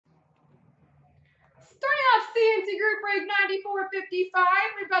Jersey Group break 94.55.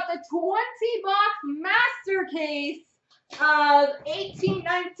 We've got the 20-box master case of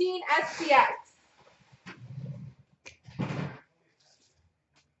 1819 SPX.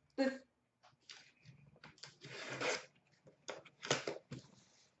 This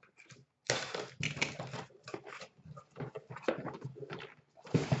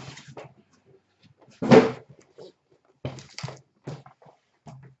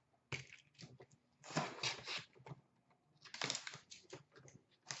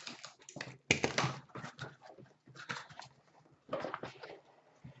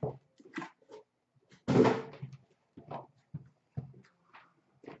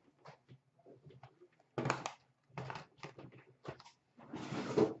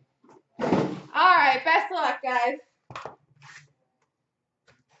All right, best of luck, guys.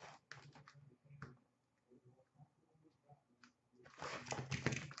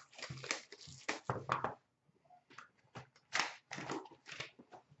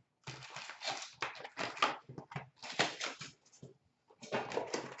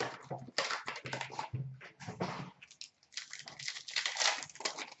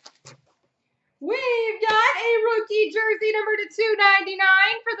 We've got a rookie jersey number to 299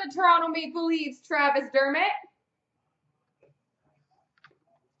 for the Toronto Maple Leafs, Travis Dermott.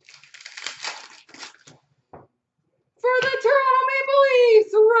 For the Toronto Maple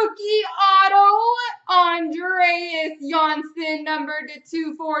Leafs, rookie auto, Andreas Johnsson, number to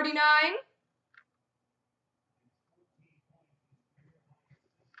 249.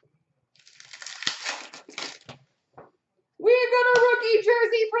 We've got a rookie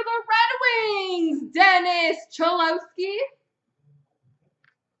jersey for the Red Wings, Dennis Cholowski.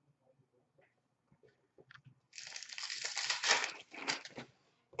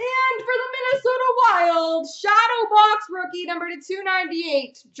 And for the Minnesota Wild, Shadow Box rookie number to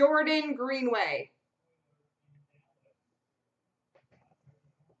 298, Jordan Greenway.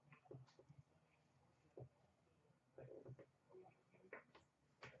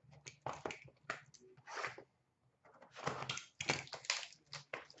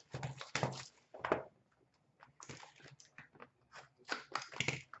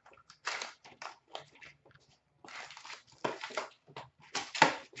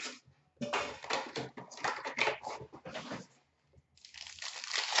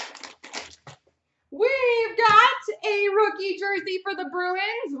 We've got a rookie jersey for the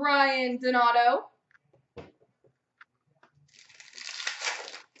Bruins, Ryan Donato.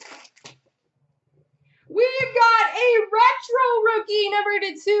 We've got a retro rookie number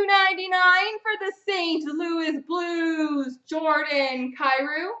to 299 for the St. Louis Blues, Jordan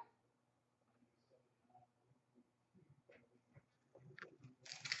Kyrou.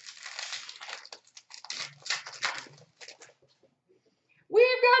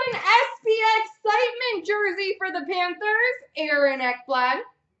 We've got an SB Excitement jersey for the Panthers, Aaron Ekblad.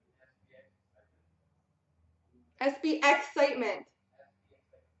 SB Excitement.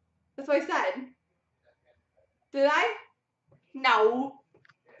 That's what I said. Did I? No.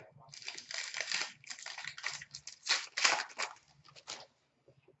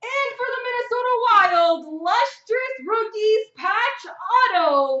 And for the Minnesota Wild, Lustrous Rookies patch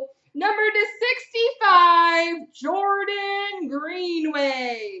auto, number to 65, Jordan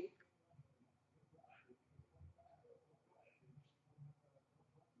Greenway.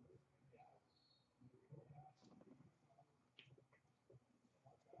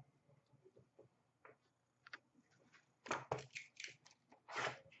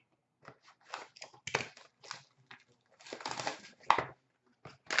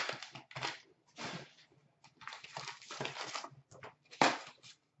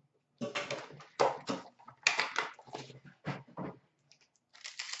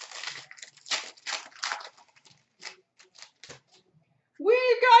 We've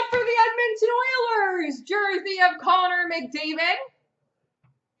got for the Edmonton Oilers, jersey of Connor McDavid.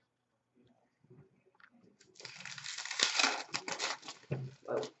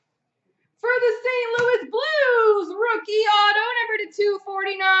 For the St. Louis Blues, rookie auto, number to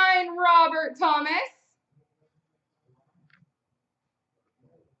 249, Robert Thomas.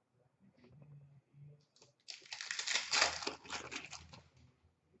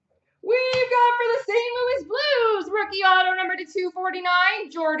 We've got for the St. Louis Blues, rookie auto, number to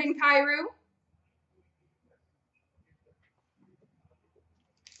 249, Jordan Kyrou.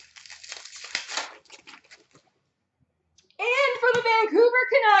 And for the Vancouver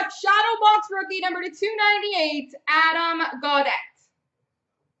Canucks, Shadow Box rookie number to 298, Adam Gaudette.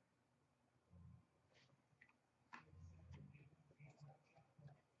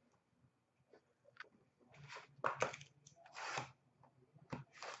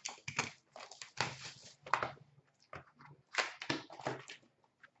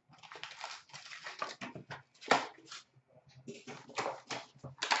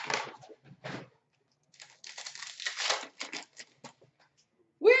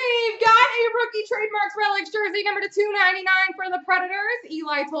 trademarks relics jersey number /299 for the Predators,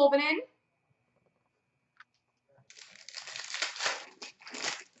 Eli Tolvanen.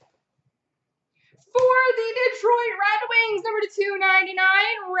 For the Detroit Red Wings, number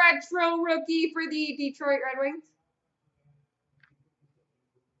 /299, retro rookie for the Detroit Red Wings.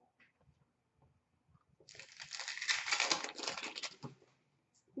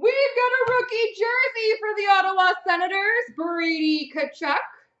 We've got a rookie jersey for the Ottawa Senators, Brady Tkachuk.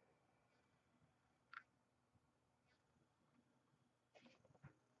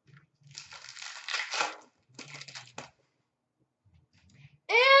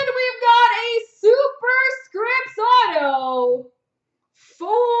 And we've got a Super Scripts auto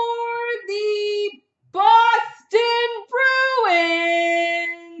for the Boston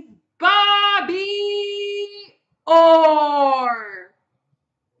Bruins, Bobby Orr.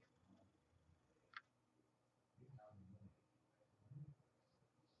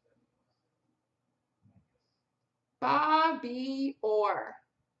 Bobby Orr.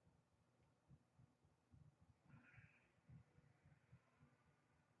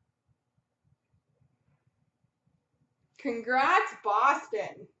 Congrats,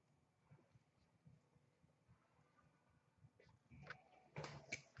 Boston.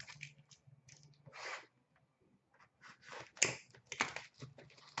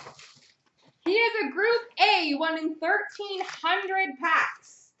 He is a Group A, 1 in 1,300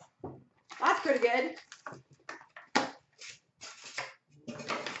 packs. That's pretty good.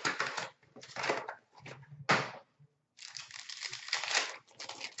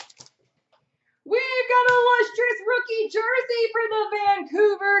 We've got a illustrious rookie jersey for the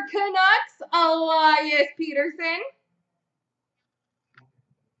Vancouver Canucks, Elias Peterson.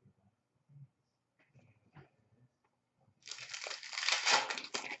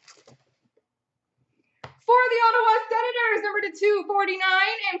 For the Ottawa Senators, number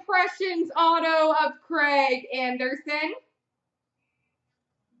 /249, Impressions auto of Craig Anderson.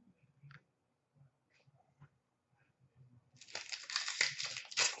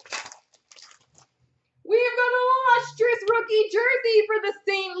 We've got an illustrious rookie jersey for the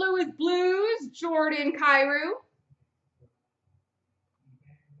St. Louis Blues, Jordan Kyrou.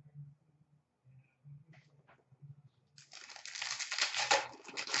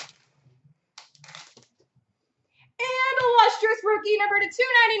 And illustrious rookie number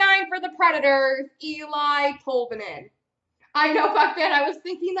 /299 for the Predators, Eli Tolvanen. I know, Buck fan, I was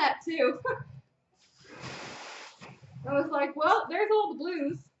thinking that too. I was like, well, there's all the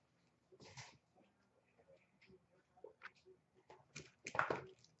Blues.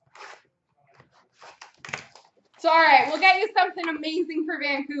 So, all right, we'll get you something amazing for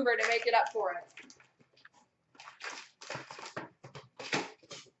Vancouver to make it up for it.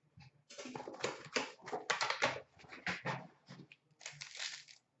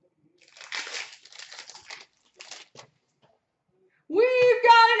 We've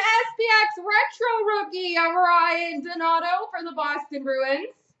got an SPX Retro Rookie of Ryan Donato for the Boston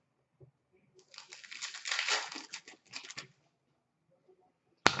Bruins.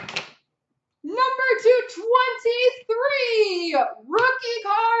 Number /223, rookie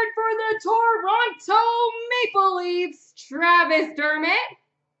card for the Toronto Maple Leafs, Travis Dermott.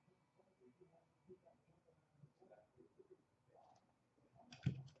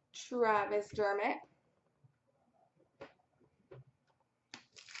 Travis Dermott.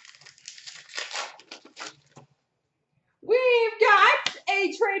 We've got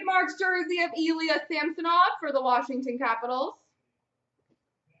a trademarks jersey of Ilya Samsonov for the Washington Capitals.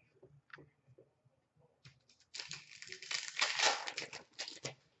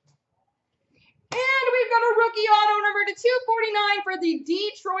 And we've got a rookie auto number /249 for the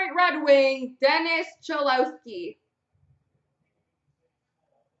Detroit Red Wings, Dennis Cholowski.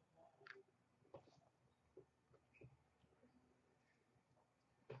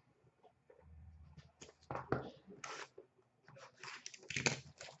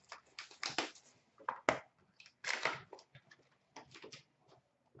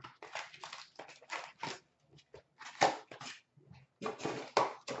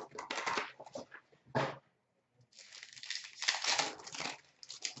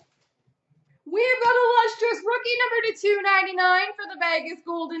 We've got illustrious rookie number /299 for the Vegas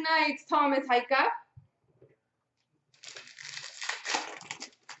Golden Knights, Thomas Hyka.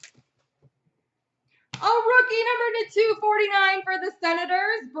 A rookie number /249 for the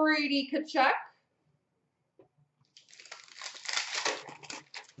Senators, Brady Tkachuk.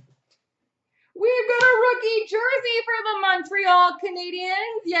 We've got a rookie jersey for the Montreal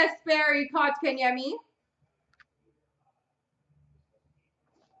Canadiens, Jesperi Kotkaniemi.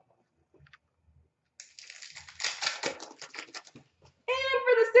 And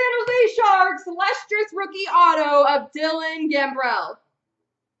for the San Jose Sharks, Sharks Lustrous rookie auto of Dylan Gambrell.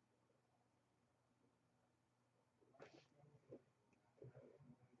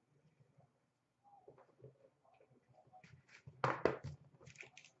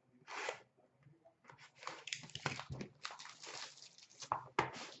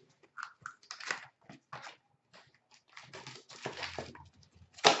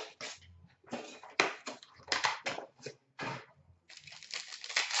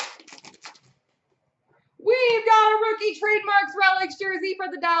 We've got a rookie trademarks relics jersey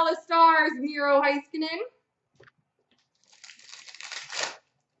for the Dallas Stars, Miro Heiskanen.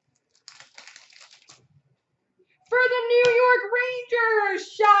 For the New York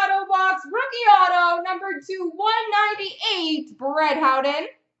Rangers, Shadow Box rookie auto, number 2/198, Brett Howden.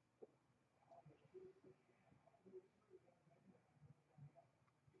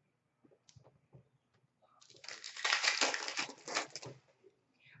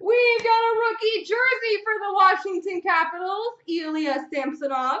 We've got a rookie jersey for the Washington Capitals, Ilya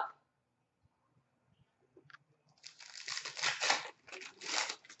Samsonov.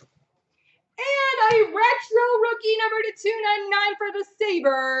 And a retro rookie number /299 for the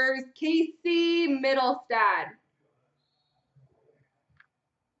Sabres, Casey Mittelstadt.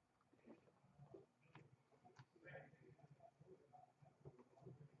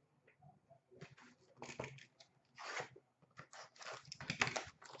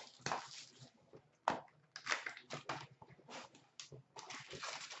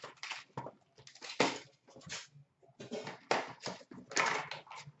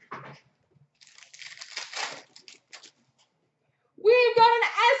 We've got an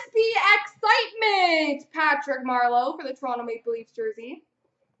SP Excitement, Patrick Marleau for the Toronto Maple Leafs jersey.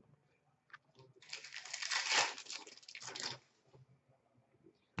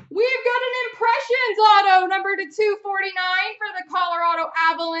 We've got an Impressions auto, number /249 for the Colorado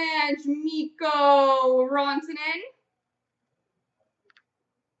Avalanche, Mikko Rantanen.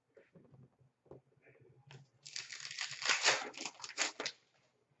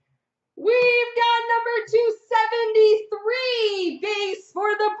 We've got number 273, base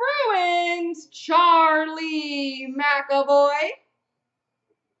for the Bruins, Charlie McAvoy.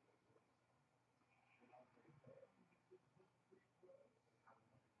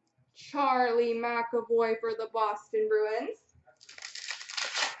 Charlie McAvoy for the Boston Bruins.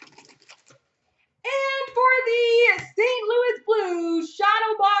 And for the St. Louis Blues,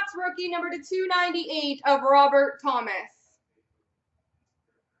 Shadow Box rookie number /298 of Robert Thomas.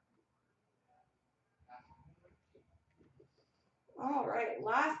 All right,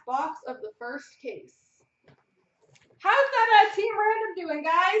 last box of the first case. How's that team random doing,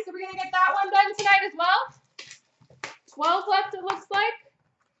 guys? Are we going to get that one done tonight as well? 12 left, it looks like.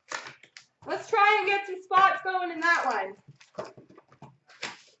 Let's try and get some spots going in that one.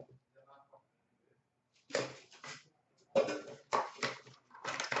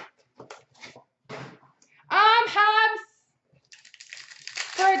 Habs,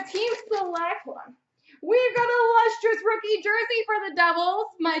 for a team select one, we've got a lustrous rookie jersey for the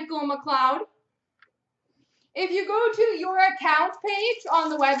Devils, Michael McLeod. If you go to your account page on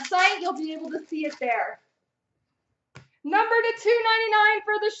the website, you'll be able to see it there. Number /299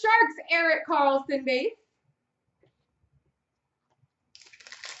 for the Sharks, Erik Karlsson base.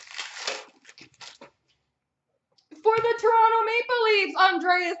 For the Toronto Maple Leafs,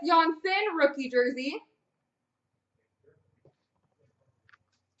 Andreas Johnsson, rookie jersey.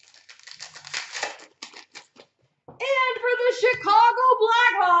 And for the Chicago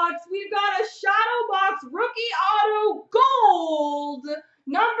Blackhawks, we've got a Shadow Box rookie auto gold,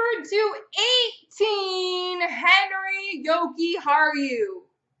 number /218, Henry Jokiharju.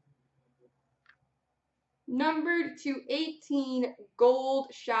 Numbered /218,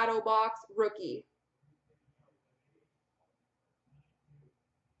 gold Shadow Box rookie.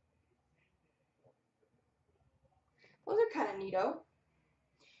 Those are kind of neato.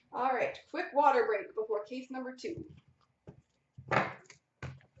 All right, quick water break before case number 2.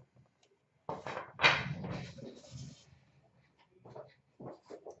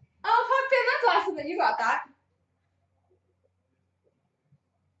 Oh, Puckton, that's awesome that you got that.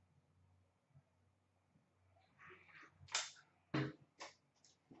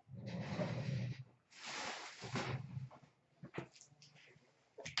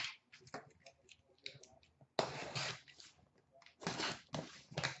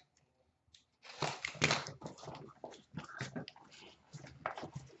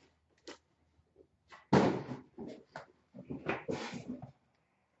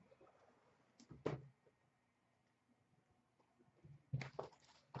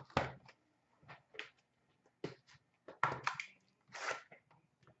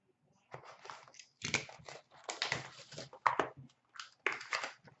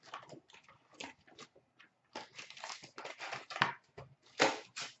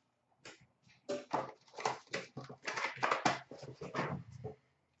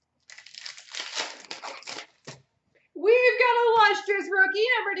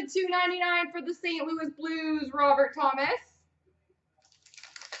 number to 299 for the St. Louis Blues, Robert Thomas.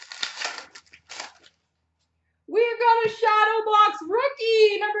 We've got a shadow box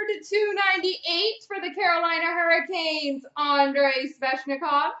rookie, number to 298 for the Carolina Hurricanes, Andrei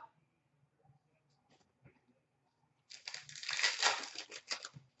Svechnikov.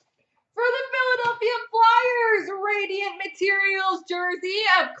 For the Philadelphia Flyers, Radiant Materials jersey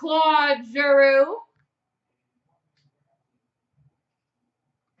of CloutsnChara.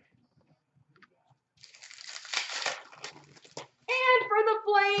 And for the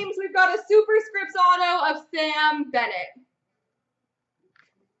Flames, we've got a Superscripts auto of Sam Bennett.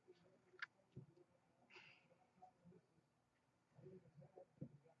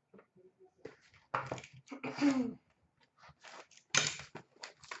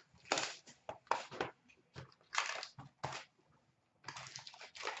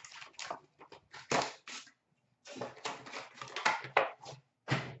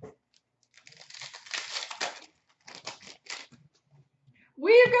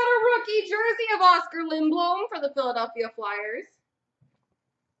 We've got a rookie jersey of Oscar Lindblom for the Philadelphia Flyers.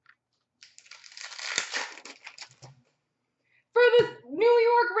 For the New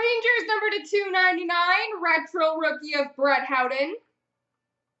York Rangers, number to 299, retro rookie of Brett Howden.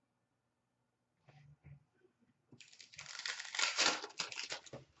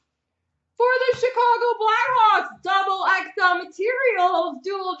 For the Chicago Blackhawks, double XL materials,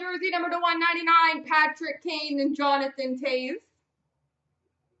 dual jersey number to 199, Patrick Kane and Jonathan Toews.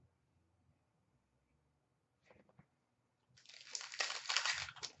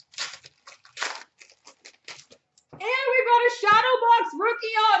 And we've got a shadow box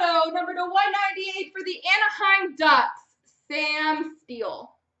rookie auto, number to 198 for the Anaheim Ducks, Sam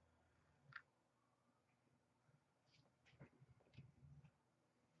Steele.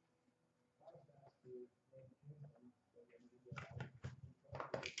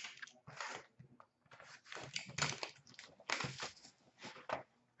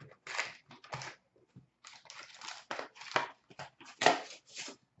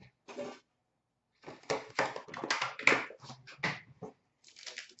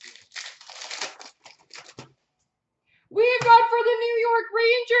 We've got for the New York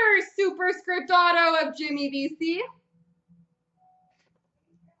Rangers, Superscript auto of Jimmy Vesey.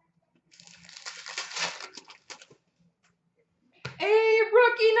 A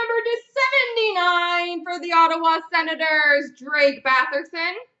rookie number to 79 for the Ottawa Senators, Drake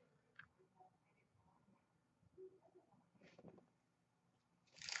Batherson.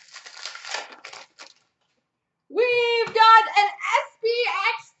 We've got an SB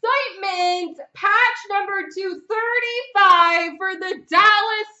Excitement patch number 235 for the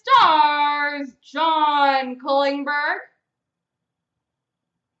Dallas Stars, John Klingberg.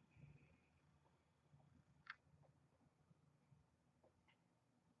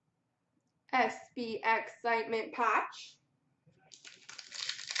 SB Excitement patch.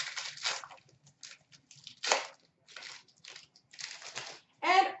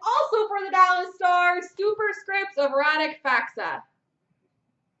 And also for the Dallas Stars, Superscripts of Radek Faksa.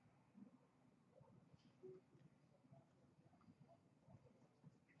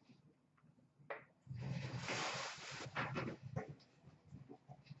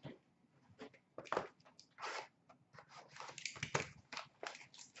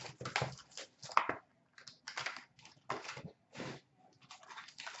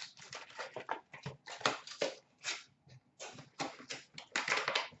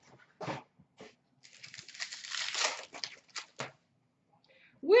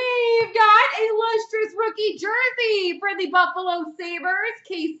 We've got a lustrous rookie jersey for the Buffalo Sabres,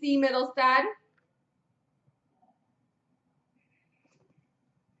 Casey Middlestad.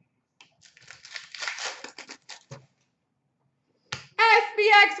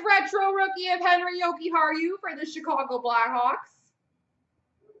 SBX retro rookie of Henry Jokiharju for the Chicago Blackhawks.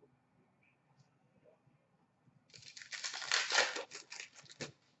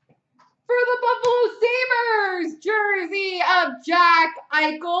 For the Buffalo Sabres, jersey of Jack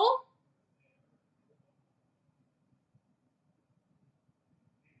Eichel.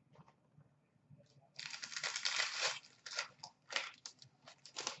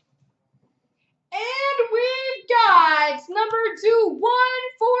 And we've got number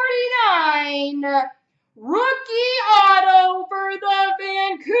 2/149, rookie auto for the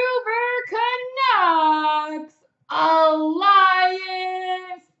Vancouver Canucks,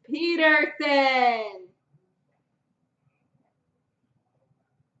 Elias Peterson.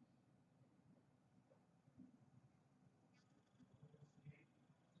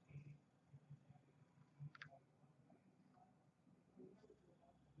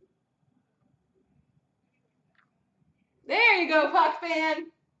 There you go, Puck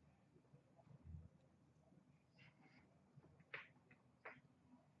fan.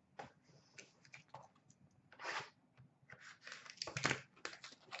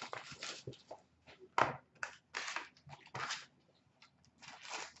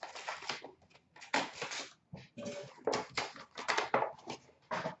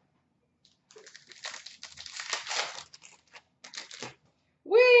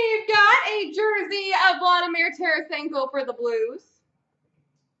 a jersey of Vladimir Tarasenko for the Blues.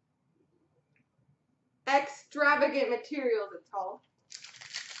 Extravagant materials, it's called.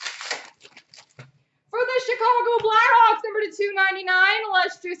 For the Chicago Blackhawks, number /299,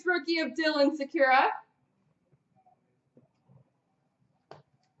 illustrious rookie of CloutsnChara.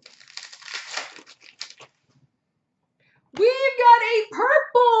 We've got a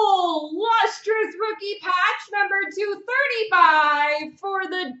purple lustrous rookie patch, number /235, for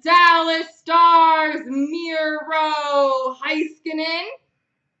the Dallas Stars, Miro Heiskanen.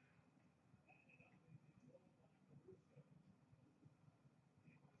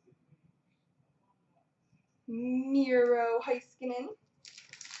 Miro Heiskanen.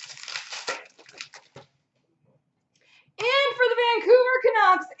 And for the Vancouver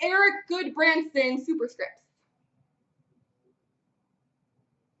Canucks, Eric Goodbranson Superscripts.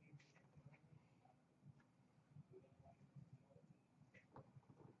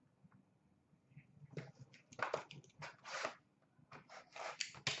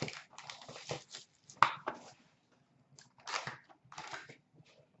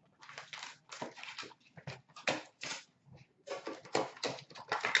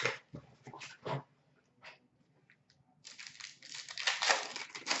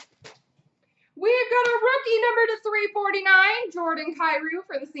 We've got a rookie number /349, Jordan Kyrou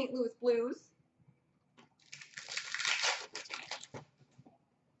for the St. Louis Blues.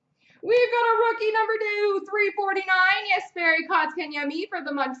 We've got a rookie number /349, Jesperi Kotkaniemi for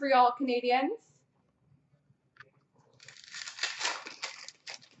the Montreal Canadiens.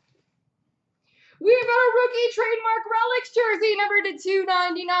 We've got a rookie trademark relics jersey number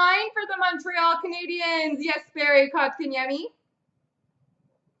 /299 for the Montreal Canadiens, Jesperi Kotkaniemi.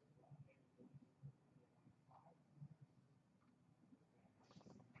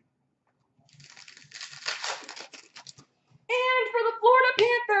 And for the Florida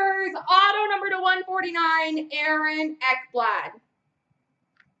Panthers, auto number /149, Aaron Ekblad.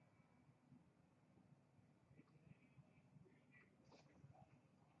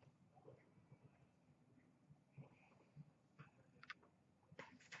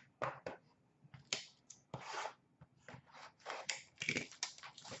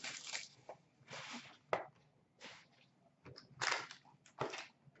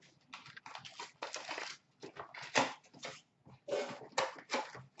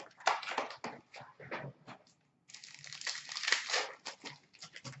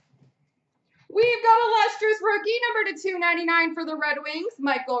 We've got a lustrous rookie number /299 for the Red Wings,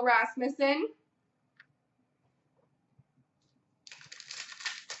 Michael Rasmussen.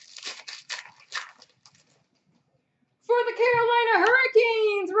 For the Carolina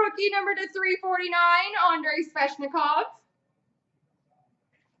Hurricanes, rookie number /349, Andrei Svechnikov.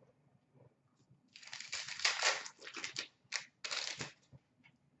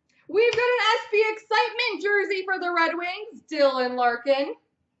 We've got an SB Excitement jersey for the Red Wings, Dylan Larkin.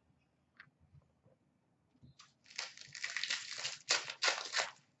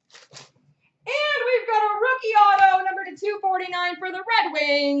 And we've got a rookie auto number /249 for the Red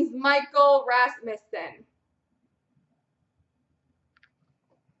Wings, Michael Rasmussen.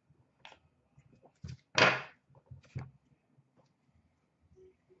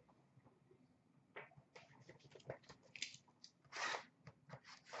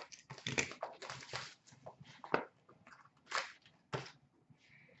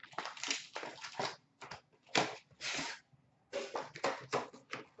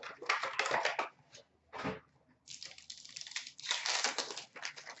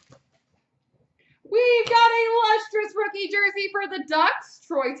 We've got a lustrous rookie jersey for the Ducks,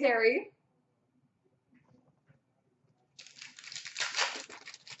 Troy Terry.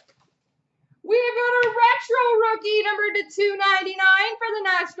 We've got a retro rookie number /299 for the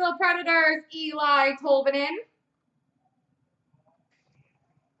Nashville Predators, Eli Tolvanen.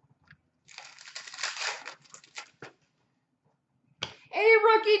 A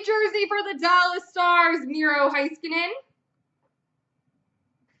rookie jersey for the Dallas Stars, Miro Heiskanen.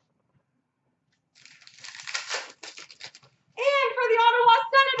 And for the Ottawa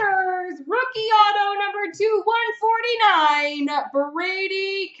Senators, rookie auto number /149,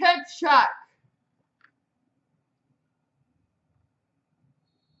 Brady Tkachuk.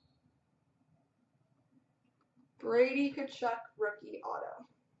 Brady Tkachuk rookie auto.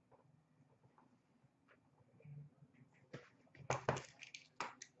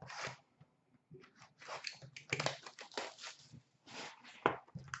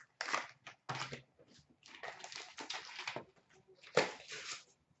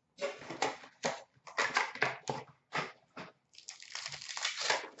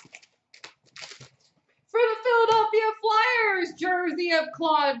 For the Philadelphia Flyers, jersey of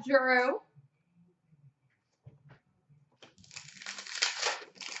Claude Giroux.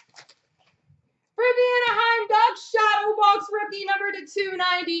 For the Anaheim Ducks, Shadow Box rookie number to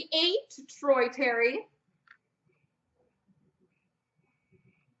 298, Troy Terry.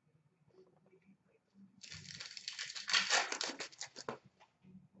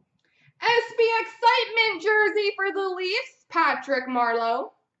 SB Excitement jersey for the Leafs, Patrick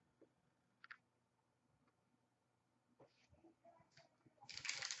Marleau.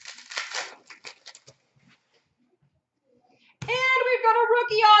 And we've got a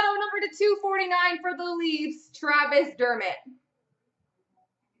rookie auto number to 249 for the Leafs, Travis Dermott.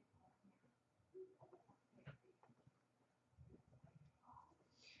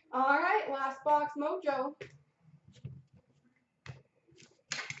 All right, last box mojo.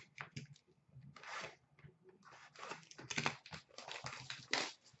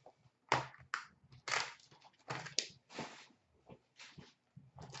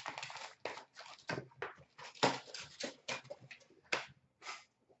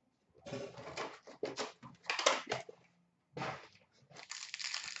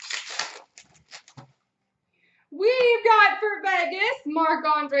 We've got for Vegas,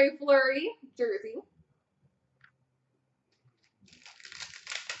 Marc-Andre Fleury, jersey.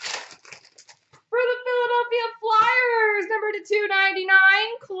 For the Philadelphia Flyers, number to 299,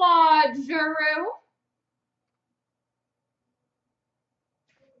 Claude Giroux.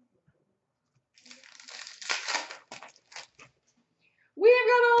 We've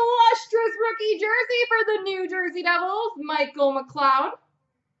got a lustrous rookie jersey for the New Jersey Devils, Michael McLeod.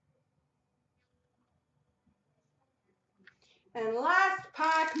 And last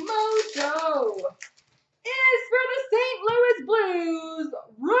pack mojo is for the St. Louis Blues,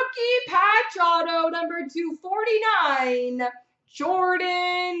 rookie patch auto number 249,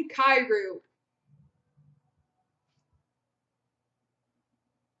 Jordan Kyrou.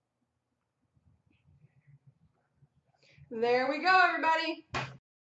 There we go, everybody.